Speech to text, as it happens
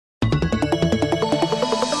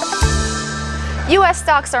U.S.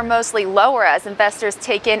 stocks are mostly lower as investors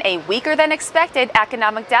take in a weaker than expected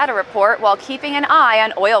economic data report while keeping an eye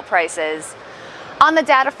on oil prices. On the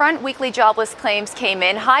data front, weekly jobless claims came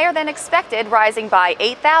in higher than expected, rising by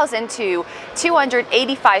 8,000 to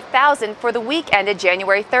 285,000 for the week ended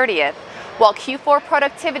January 30th, while Q4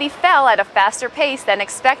 productivity fell at a faster pace than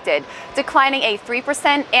expected, declining a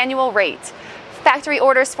 3% annual rate. Factory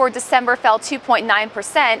orders for December fell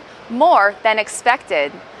 2.9%, more than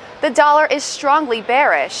expected. The dollar is strongly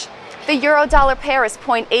bearish. The euro-dollar pair is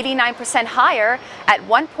 0.89% higher at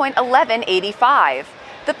 1.1185.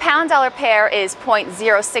 The pound-dollar pair is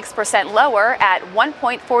 0.06% lower at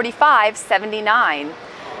 1.4579.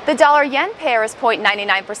 The dollar-yen pair is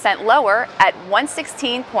 0.99% lower at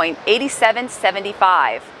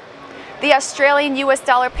 116.8775. The Australian US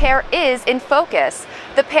dollar pair is in focus.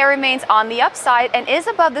 The pair remains on the upside and is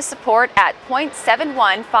above the support at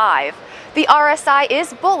 0.715. The RSI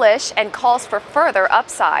is bullish and calls for further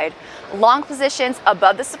upside. Long positions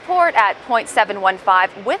above the support at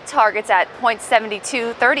 0.715 with targets at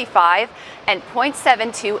 0.7235 and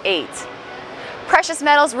 0.728. Precious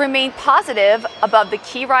metals remain positive above the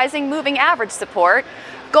key rising moving average support.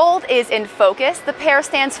 Gold is in focus. The pair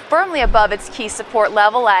stands firmly above its key support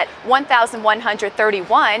level at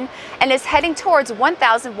 1,131 and is heading towards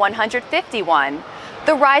 1,151.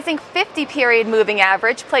 The rising 50-period moving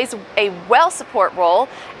average plays a well support role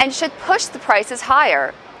and should push the prices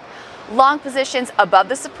higher. Long positions above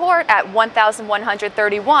the support at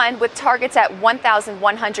 1,131 with targets at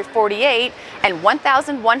 1,148 and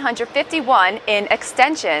 1,151 in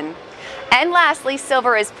extension. And lastly,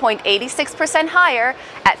 silver is 0.86% higher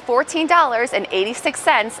at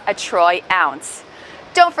 $14.86 a troy ounce.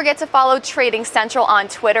 Don't forget to follow Trading Central on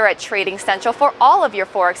Twitter at Trading Central for all of your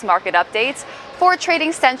Forex market updates. For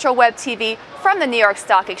Trading Central Web TV from the New York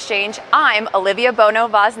Stock Exchange, I'm Olivia Bono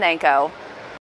Voznenko.